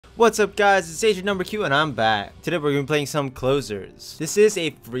What's up guys, it's Agent Number Q and I'm back. Today we're going to be playing some Closers. This is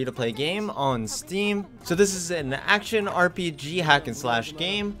a free-to-play game on Steam. So this is an action RPG hack and slash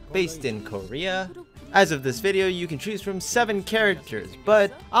game based in Korea. As of this video, you can choose from 7 characters,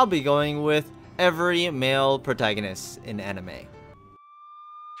 but I'll be going with every male protagonist in anime.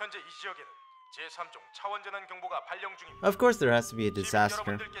 Of course there has to be a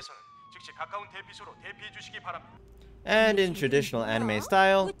disaster. And in traditional anime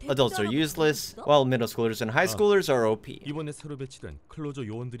style, adults are useless, while middle schoolers and high schoolers are OP. 이번에 새로 배치된 클로저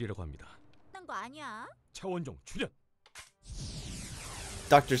요원들이라고 합니다. 차원종 출연.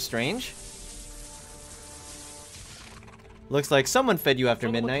 Doctor Strange? Looks like someone fed you after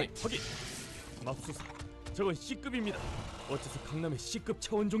midnight. 맙소사. 저건 C급입니다. 어째서 강남의 C급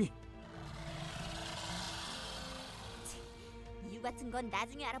차원종이? 이유 같은 건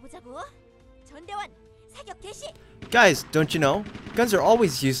나중에 알아보자고. 전대원. Guys, don't you know? Guns are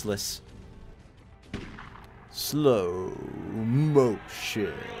always useless. Slow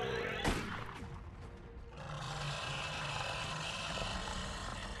motion.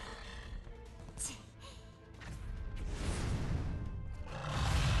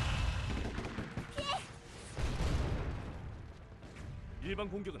 일반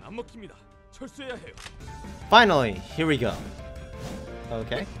공격은 안 먹힙니다. 철수해야 해요. Finally, here we go.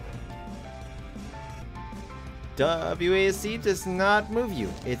 Okay. WASD does not move you.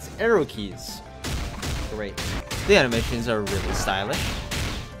 It's arrow keys. Great. The animations are really stylish.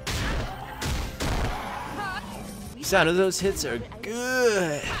 Sound of those hits are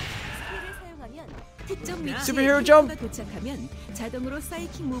good. Superhero jump.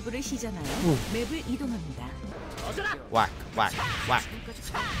 Whack, whack, whack.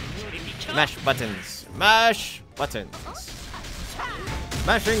 Mash buttons. Mash buttons.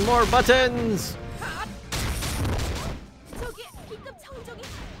 Mashing more buttons.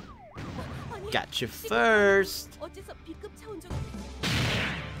 Got you first.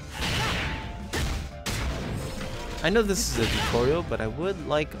 I know this is a tutorial, but I would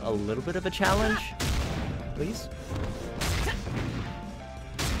like a little bit of a challenge, please.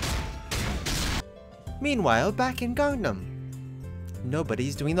 Meanwhile, back in Gangnam,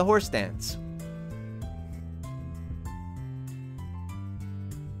 nobody's doing the horse dance.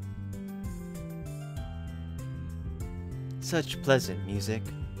 Such pleasant music.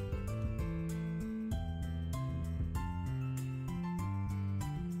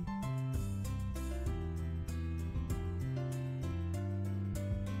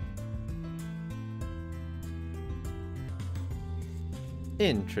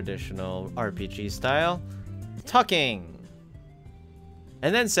 In traditional RPG style, talking,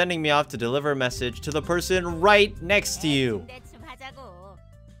 and then sending me off to deliver a message to the person right next to you.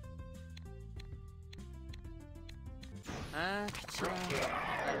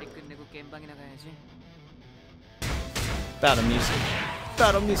 Battle music.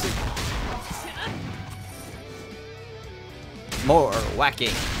 Battle music. More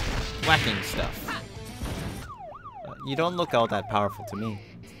whacking. Whacking stuff. You don't look all that powerful to me.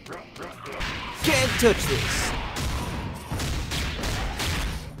 Can't touch this!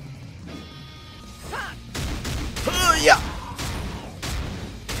 Yeah.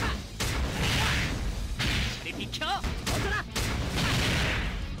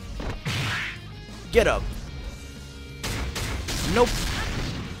 Get up! Nope!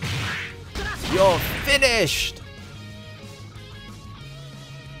 You're finished!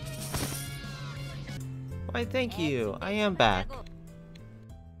 Why, thank you. I am back.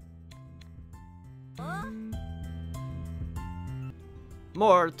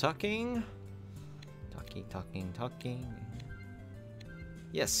 More talking. Talking.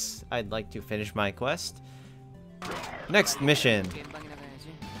 Yes, I'd like to finish my quest. Next mission.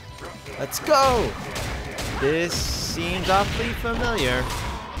 Let's go! This seems awfully familiar.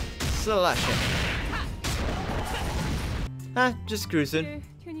 Selection. Just cruising.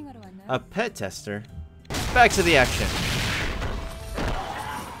 A pet tester. Back to the action.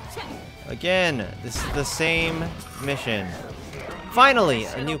 Again, this is the same mission. Finally,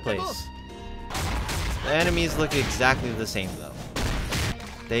 a new place. The enemies look exactly the same though.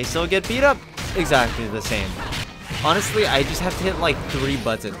 They still get beat up exactly the same. Honestly, I just have to hit like 3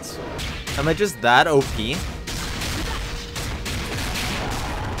 buttons. Am I just that OP?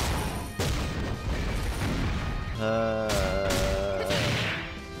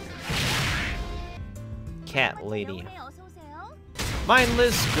 Cat lady.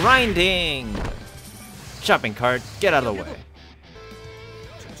 Mindless grinding! Shopping cart, get out of the way.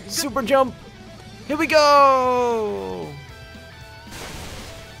 Super jump! Here we go!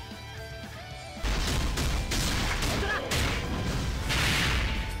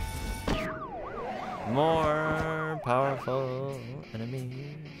 more powerful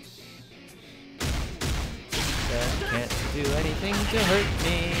enemies that can't do anything to hurt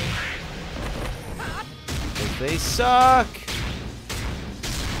me. 'Cause they suck.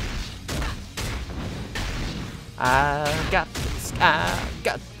 I got this. I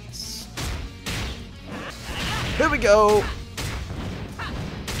got this. Here we go.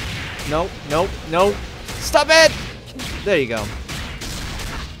 Nope, nope, nope. Stop it! There you go.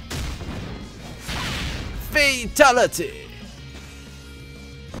 Fatality.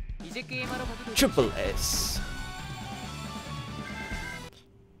 Triple S.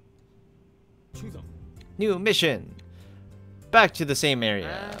 New mission. Back to the same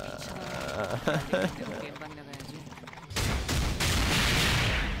area.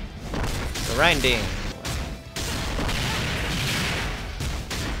 Grinding.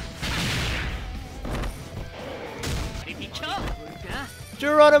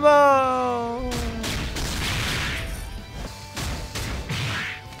 Geronimo!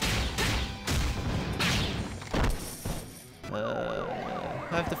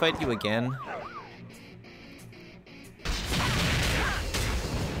 I have to fight you again.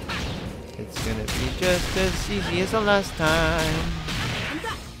 It's gonna be just as easy as the last time.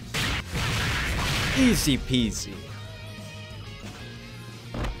 Easy peasy.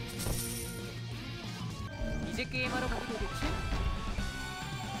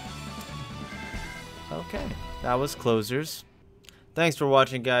 Okay, that was Closers. Thanks for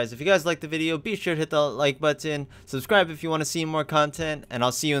watching, guys. If you guys liked the video, be sure to hit the like button, subscribe if you want to see more content, and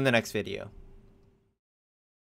I'll see you in the next video.